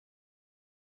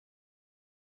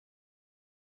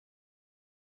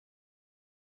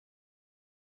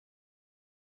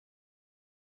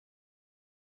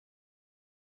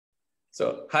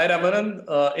So, hi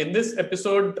Ramanand. In this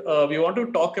episode, we want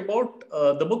to talk about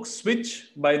the book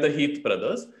Switch by the Heath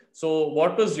brothers. So,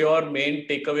 what was your main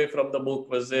takeaway from the book?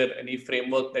 Was there any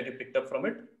framework that you picked up from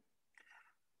it?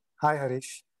 Hi,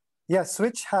 Harish. Yeah,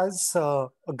 Switch has a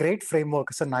great framework.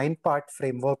 It's a 9-part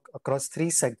framework across 3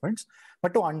 segments.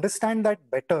 But to understand that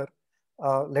better,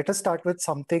 let us start with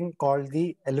something called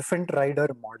the Elephant Rider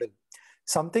model,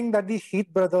 something that the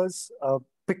Heath brothers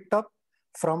picked up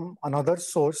from another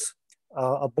source,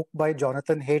 a book by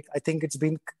Jonathan Haidt. I think it's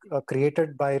been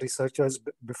created by researchers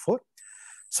before.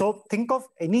 So think of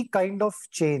any kind of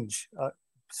change,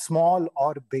 small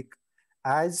or big,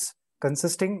 as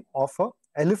consisting of a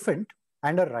elephant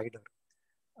and a rider.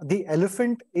 The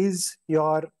elephant is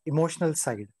your emotional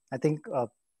side. I think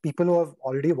people who have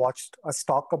already watched us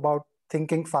talk about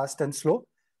thinking fast and slow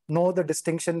know the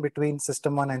distinction between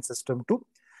system 1 and system 2.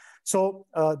 So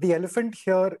the elephant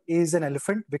here is an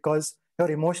elephant because your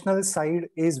emotional side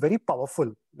is very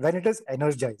powerful when it is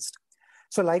energized.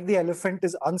 So like the elephant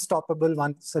is unstoppable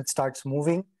once it starts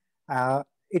moving,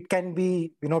 it can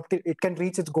be, it can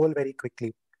reach its goal very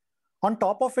quickly. On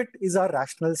top of it is our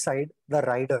rational side, the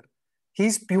rider.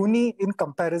 He's puny in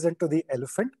comparison to the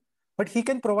elephant, but he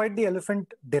can provide the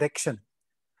elephant direction.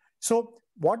 So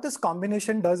what this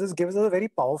combination does is gives us a very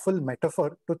powerful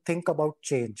metaphor to think about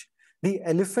change. The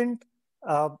elephant,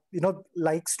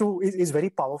 likes to is very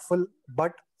powerful,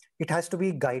 but it has to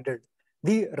be guided.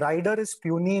 The rider is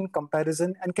puny in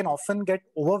comparison and can often get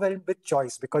overwhelmed with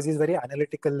choice because he's very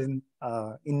analytical in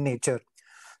nature.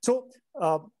 So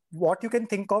what you can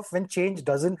think of when change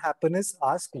doesn't happen is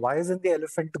ask why isn't the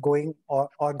elephant going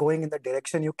or going in the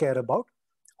direction you care about,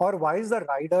 or why is the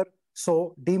rider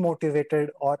so demotivated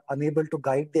or unable to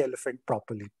guide the elephant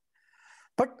properly.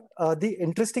 But the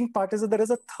interesting part is that there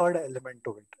is a third element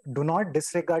to it. Do not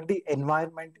disregard the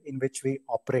environment in which we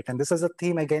operate. And this is a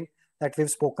theme, again, that we've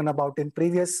spoken about in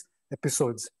previous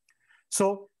episodes.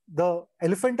 So the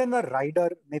elephant and the rider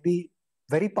may be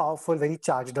very powerful, very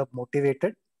charged up,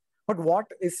 motivated. But what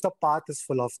if the path is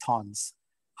full of thorns?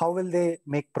 How will they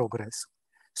make progress?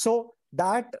 So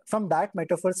that from that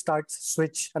metaphor starts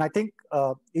Switch. And I think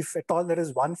if at all there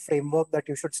is one framework that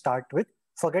you should start with,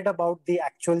 forget about the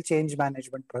actual change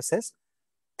management process.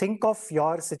 Think of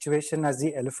your situation as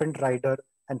the elephant rider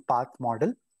and path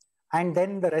model. And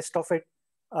then the rest of it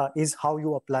is how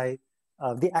you apply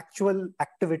the actual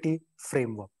activity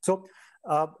framework. So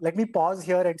let me pause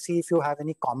here and see if you have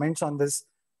any comments on this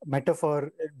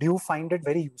metaphor. Do you find it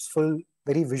very useful,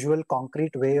 very visual,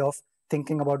 concrete way of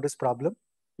thinking about this problem?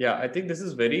 Yeah, I think this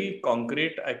is very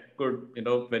concrete. I could,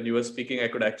 when you were speaking, I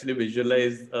could actually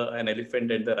visualize an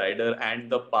elephant and the rider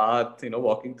and the path,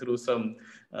 walking through some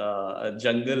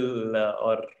jungle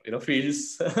or,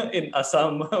 fields in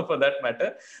Assam for that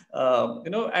matter.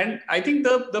 And I think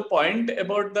the point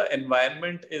about the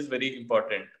environment is very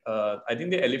important. I think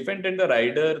the elephant and the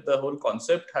rider, the whole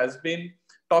concept has been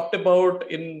talked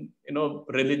about in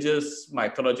religious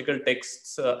mythological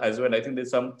texts as well. I think there's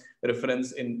some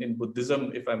reference in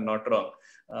Buddhism, if I'm not wrong.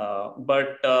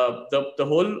 But the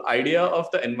whole idea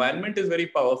of the environment is very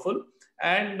powerful.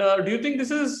 And do you think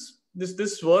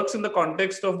this works in the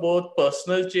context of both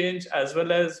personal change as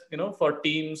well as for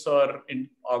teams or in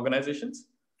organizations?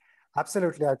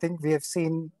 Absolutely. I think we have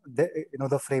seen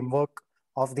the framework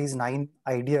of these 9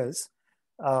 ideas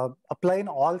apply in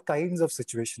all kinds of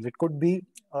situations. It could be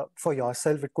for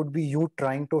yourself, it could be you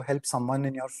trying to help someone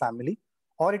in your family,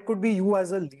 or it could be you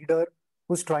as a leader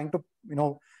who's trying to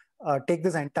take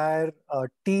this entire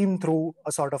team through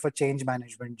a sort of a change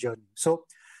management journey. So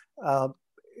uh,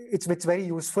 it's very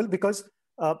useful because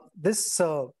this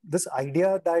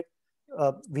idea that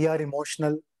we are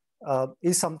emotional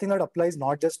is something that applies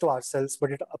not just to ourselves, but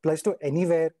it applies to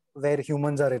anywhere where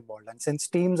humans are involved. And since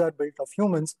teams are built of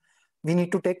humans, we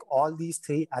need to take all these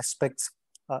 3 aspects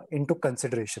into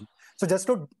consideration. So just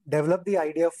to develop the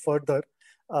idea further,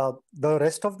 the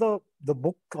rest of the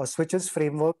book Switches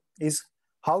framework is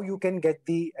how you can get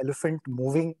the elephant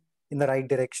moving in the right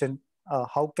direction.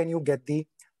 How can you get the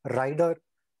rider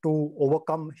to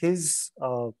overcome his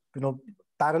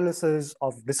paralysis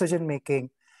of decision making,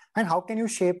 and how can you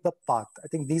shape the path? I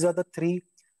think these are the 3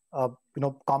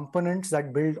 components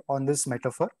that build on this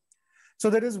metaphor. So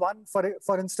there is one,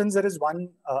 for instance, there is one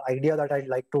idea that I'd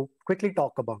like to quickly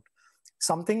talk about,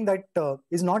 something that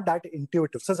is not that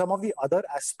intuitive. So some of the other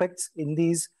aspects in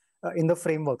these in the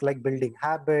framework, like building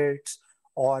habits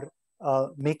or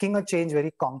making a change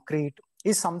very concrete,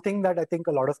 is something that I think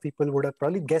a lot of people would have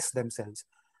probably guessed themselves.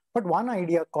 But one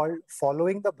idea called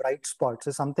following the bright spots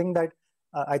is something that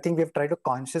I think we've tried to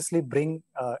consciously bring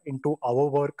into our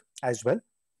work as well.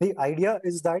 The idea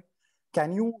is that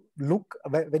can you look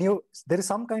when there is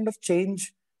some kind of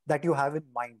change that you have in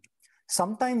mind.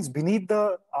 Sometimes beneath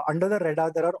the under the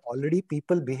radar, there are already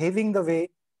people behaving the way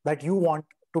that you want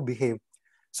to behave.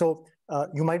 So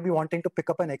you might be wanting to pick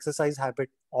up an exercise habit,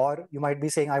 or you might be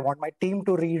saying, I want my team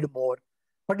to read more.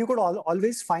 But you could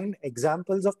always find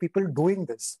examples of people doing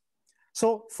this.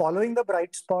 So following the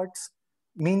bright spots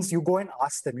means you go and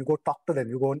ask them, you go talk to them,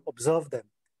 you go and observe them,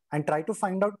 and try to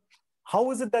find out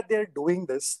how is it that they're doing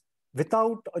this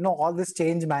without all this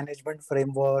change management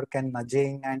framework and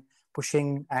nudging and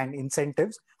pushing and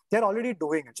incentives. They're already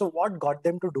doing it. So what got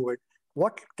them to do it?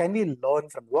 What can we learn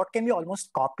from? What can we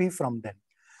almost copy from them?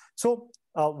 So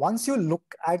once you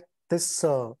look at this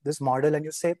model and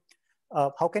you say,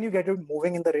 how can you get it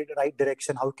moving in the right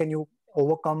direction? How can you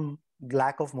overcome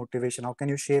lack of motivation? How can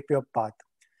you shape your path?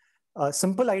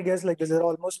 Simple ideas like this are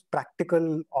almost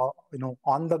practical,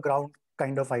 on the ground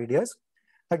kind of ideas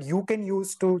that you can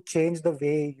use to change the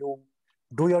way you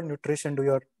do your nutrition,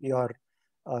 do your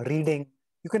reading.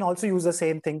 You can also use the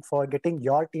same thing for getting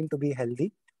your team to be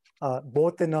healthy,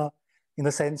 both in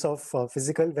the sense of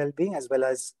physical well-being as well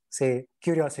as, say,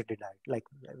 curiosity diet, like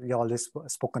we always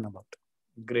spoken about.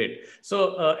 Great.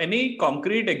 So any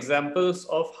concrete examples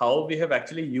of how we have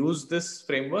actually used this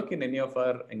framework in any of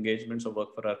our engagements or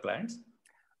work for our clients?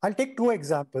 I'll take two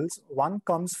examples. One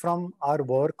comes from our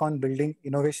work on building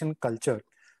innovation culture.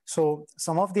 So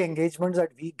some of the engagements that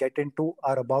we get into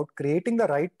are about creating the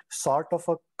right sort of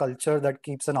a culture that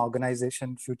keeps an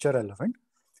organization future relevant.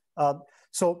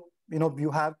 So,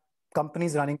 you have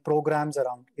companies running programs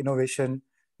around innovation,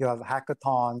 you have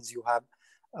hackathons, you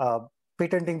have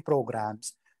patenting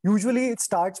programs. Usually it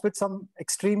starts with some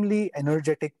extremely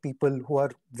energetic people who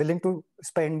are willing to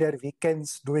spend their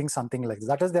weekends doing something like this.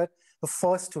 That is the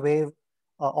first wave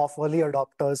of early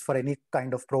adopters for any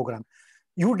kind of program.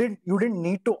 You didn't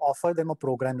need to offer them a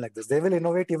program like this. They will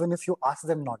innovate even if you ask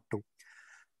them not to.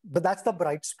 But that's the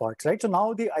bright spots, right? So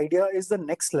now the idea is the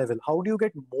next level. How do you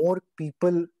get more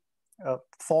people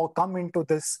come into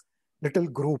this little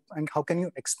group, and how can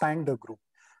you expand the group?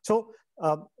 So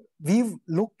we've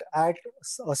looked at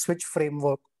a Switch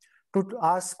framework to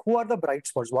ask who are the bright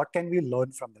spots, what can we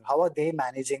learn from them, how are they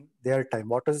managing their time,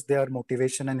 what is their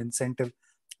motivation and incentive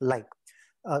like.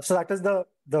 So that is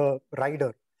the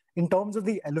rider. In terms of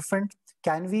the elephant,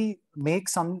 can we make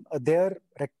some their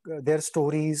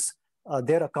stories,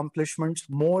 their accomplishments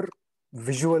more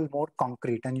visual, more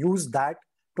concrete, and use that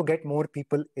to get more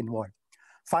people involved?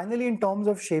 Finally, in terms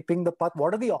of shaping the path,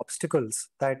 what are the obstacles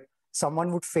that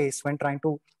someone would face when trying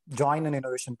to join an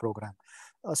innovation program?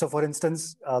 So for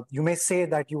instance, you may say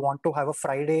that you want to have a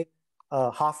Friday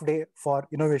half day for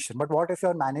innovation, but what if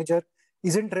your manager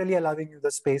isn't really allowing you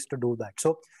the space to do that?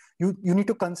 So you need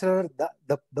to consider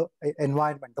the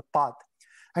environment, the path.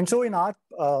 And so in our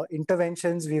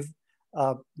interventions, we've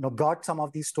brought some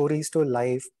of these stories to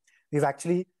life. We've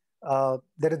actually,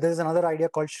 there's another idea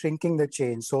called shrinking the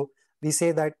chain. So we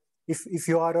say that if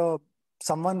you are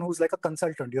someone who's like a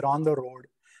consultant, you're on the road,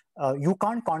 you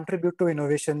can't contribute to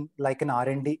innovation like an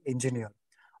R&D engineer.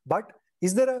 But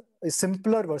is there a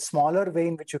simpler or smaller way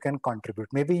in which you can contribute?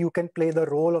 Maybe you can play the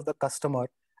role of the customer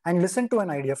and listen to an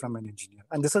idea from an engineer.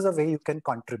 And this is a way you can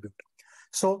contribute.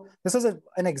 So this is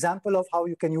an example of how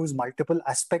you can use multiple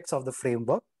aspects of the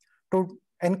framework to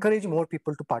encourage more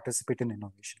people to participate in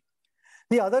innovation.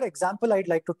 The other example I'd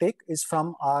like to take is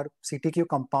from our CTQ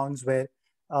compounds, where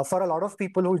for a lot of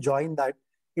people who join that,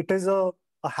 it is a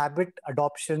habit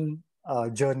adoption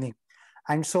journey.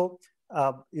 And so,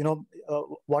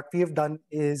 what we have done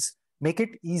is make it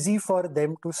easy for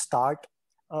them to start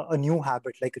a new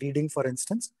habit, like reading, for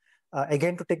instance.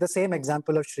 Again, to take the same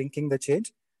example of shrinking the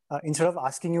change, instead of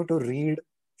asking you to read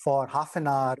for half an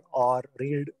hour or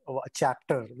read a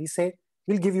chapter, we say,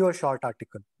 we'll give you a short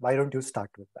article. Why don't you start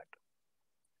with that?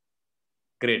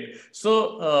 Great.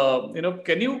 So,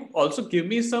 can you also give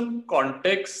me some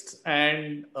context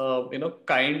and,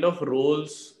 kind of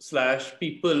roles /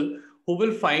 people who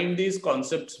will find these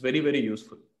concepts very, very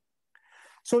useful?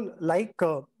 So like,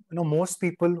 most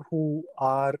people who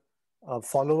are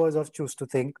followers of Choose to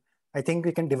Think, I think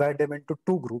we can divide them into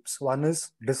two groups. One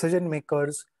is decision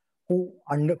makers who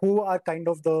are kind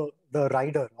of the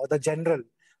rider or the general,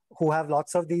 who have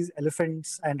lots of these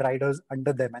elephants and riders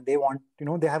under them, and they want,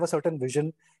 they have a certain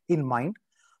vision in mind.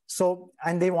 So,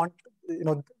 and they want,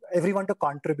 everyone to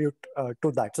contribute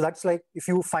to that. So that's like, if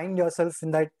you find yourself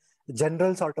in that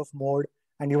general sort of mode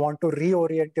and you want to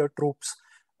reorient your troops,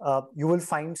 you will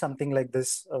find something like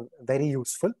this very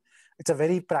useful. It's a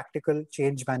very practical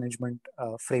change management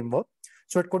framework.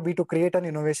 So it could be to create an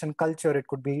innovation culture. It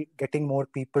could be getting more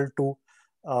people to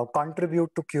contribute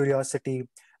to curiosity,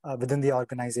 within the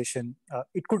organization.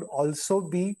 It could also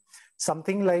be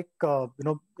something like,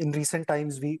 in recent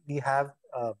times, we have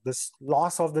this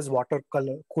loss of this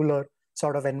cooler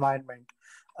sort of environment.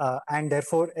 And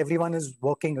therefore, everyone is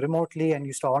working remotely, and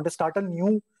you want to start a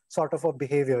new sort of a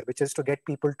behavior, which is to get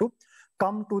people to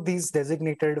come to these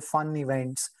designated fun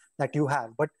events that you have.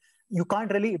 But you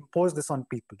can't really impose this on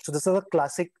people. So this is a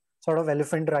classic sort of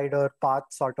elephant rider path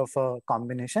sort of a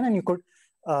combination, and you could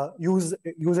use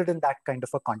it in that kind of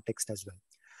a context as well.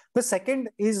 The second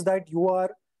is that you are,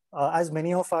 as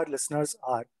many of our listeners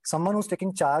are, someone who's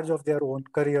taking charge of their own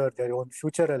career, their own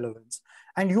future relevance,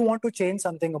 and you want to change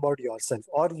something about yourself,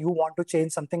 or you want to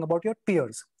change something about your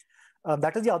peers.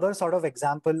 That is the other sort of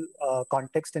example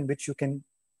context in which you can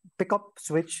pick up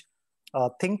Switch,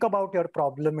 think about your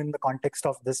problem in the context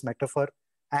of this metaphor,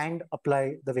 and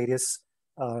apply the various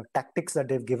tactics that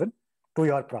they've given to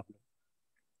your problem.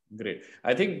 Great.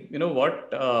 I think,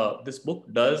 what this book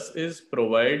does is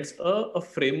provides a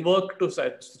framework to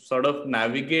sort of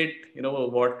navigate,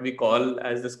 what we call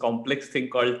as this complex thing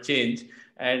called change.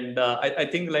 And I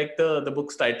think, like the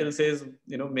book's title says,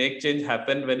 make change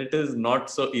happen when it is not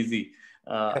so easy.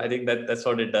 I think that's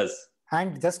what it does.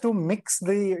 And just to mix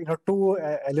the two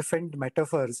elephant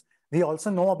metaphors, we also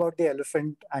know about the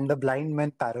elephant and the blind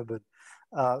man parable.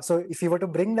 So if you were to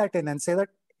bring that in and say that,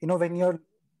 when you're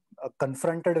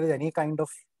confronted with any kind of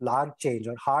large change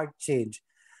or hard change,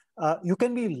 you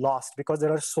can be lost because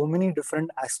there are so many different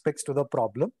aspects to the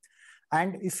problem.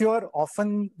 And if you are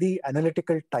often the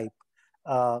analytical type,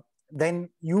 then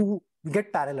you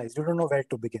get paralyzed. You don't know where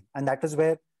to begin. And that is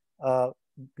where,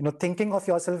 thinking of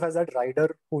yourself as that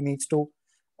rider who needs to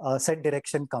set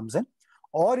direction comes in.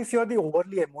 Or if you're the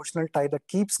overly emotional type that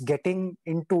keeps getting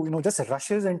into, just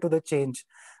rushes into the change,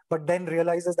 but then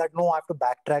realizes that, no, I have to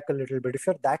backtrack a little bit. If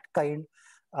you're that kind,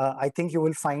 I think you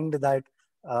will find that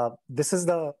this is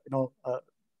the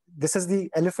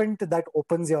elephant that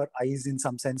opens your eyes in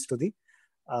some sense to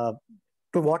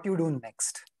what you do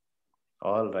next.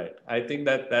 All right. I think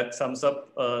that sums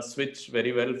up Switch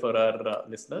very well for our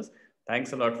listeners.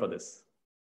 Thanks a lot for this.